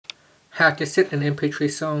How to set an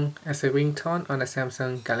MP3 song as a ringtone on a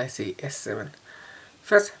Samsung Galaxy S7.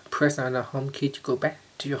 First, press on the home key to go back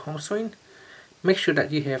to your home screen. Make sure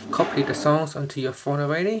that you have copied the songs onto your phone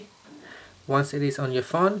already. Once it is on your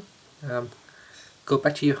phone, go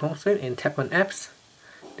back to your home screen and tap on apps.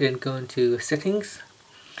 Then go into settings.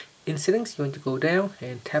 In settings, you want to go down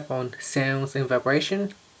and tap on sounds and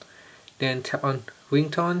vibration. Then tap on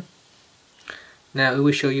ringtone. Now it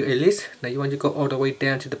will show you a list. Now you want to go all the way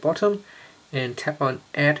down to the bottom and tap on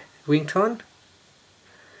add ringtone.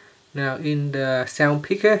 Now in the sound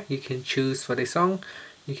picker, you can choose for the song.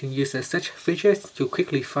 You can use the search features to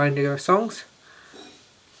quickly find your songs.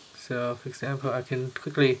 So for example, I can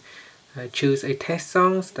quickly choose a test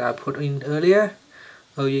songs that I put in earlier,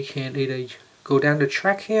 or you can either go down the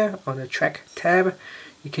track here on the track tab.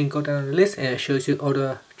 You can go down the list and it shows you all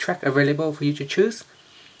the track available for you to choose.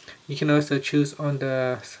 You can also choose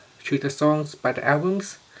the songs by the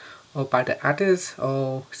albums or by the artists,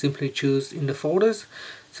 or simply choose in the folders.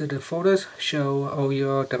 So the folders show all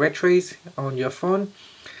your directories on your phone.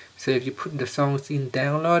 So if you put the songs in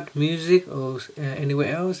download, music, or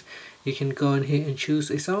anywhere else, you can go in here and choose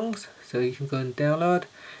a songs. So you can go and download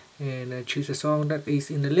and choose a song that is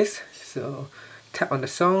in the list. So tap on the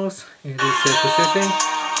songs and it says processing.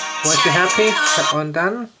 Once you're happy, tap on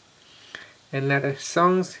done. And now the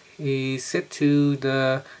songs is set to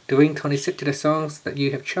the ringtone is set to the songs that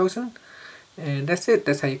you have chosen. And that's it.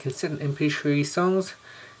 That's how you can set an MP3 songs.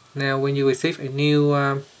 Now when you receive a new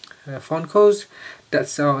phone calls, that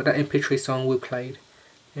MP3 song will play.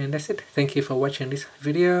 And that's it. Thank you for watching this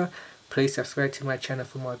video. Please subscribe to my channel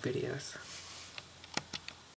for more videos.